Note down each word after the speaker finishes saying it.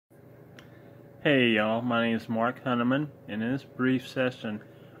Hey y'all, my name is Mark Hunnemann, and in this brief session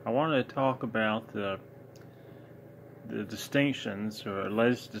I wanted to talk about the distinctions, or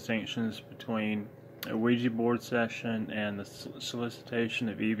alleged distinctions, between a Ouija board session and the solicitation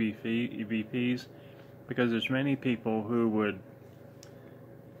of EVPs, because there's many people who would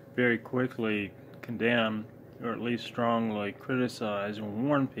very quickly condemn, or at least strongly criticize and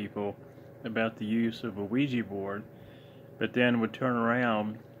warn people about the use of a Ouija board, but then would turn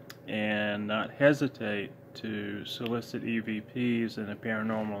around and not hesitate to solicit EVPs in a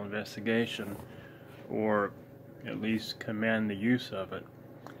paranormal investigation, or at least commend the use of it.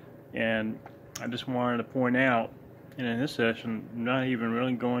 And I just wanted to point out, and in this session, not even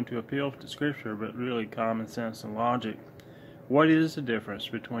really going to appeal to Scripture, but really common sense and logic. What is the difference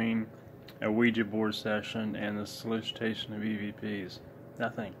between a Ouija board session and the solicitation of EVPs?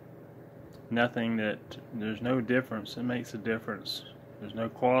 Nothing. Nothing. There's no difference that makes a difference. There's no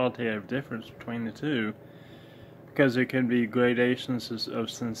qualitative difference between the two, because there can be gradations of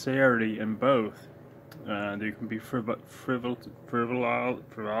sincerity in both. There can be frivolity,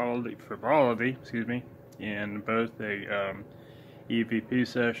 in both a EVP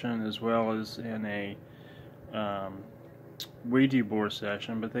session as well as in a Ouija board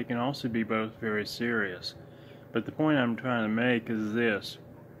session, but they can also be both very serious. But the point I'm trying to make is this,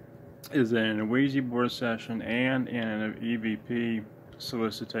 is that in a Ouija board session and in an EVP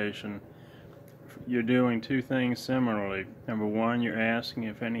solicitation, you're doing two things similarly. Number one, you're asking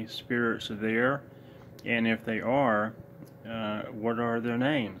if any spirits are there, and if they are, what are their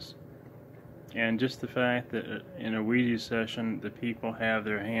names? And just the fact that in a Ouija session the people have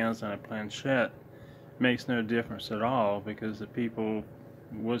their hands on a planchette makes no difference at all, because the people,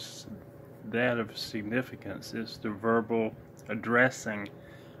 what's that of significance is the verbal addressing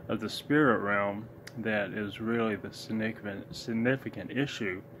of the spirit realm that is really the significant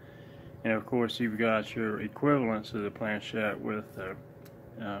issue. And of course, you've got your equivalents of the planchette with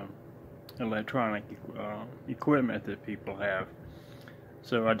electronic equipment that people have.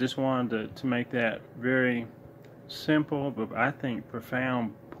 So I just wanted to make that very simple, but I think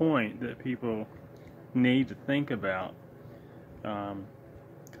profound point that people need to think about,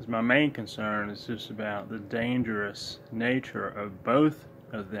 because my main concern is just about the dangerous nature of both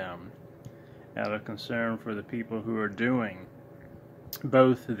of them, out of concern for the people who are doing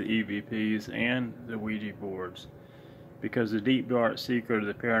both the EVPs and the Ouija boards. Because the deep dark secret of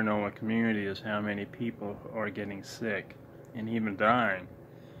the paranormal community is how many people are getting sick and even dying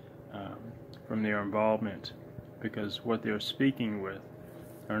from their involvement, because what they're speaking with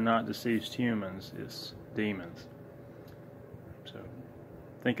are not deceased humans, it's demons. So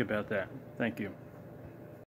think about that. Thank you.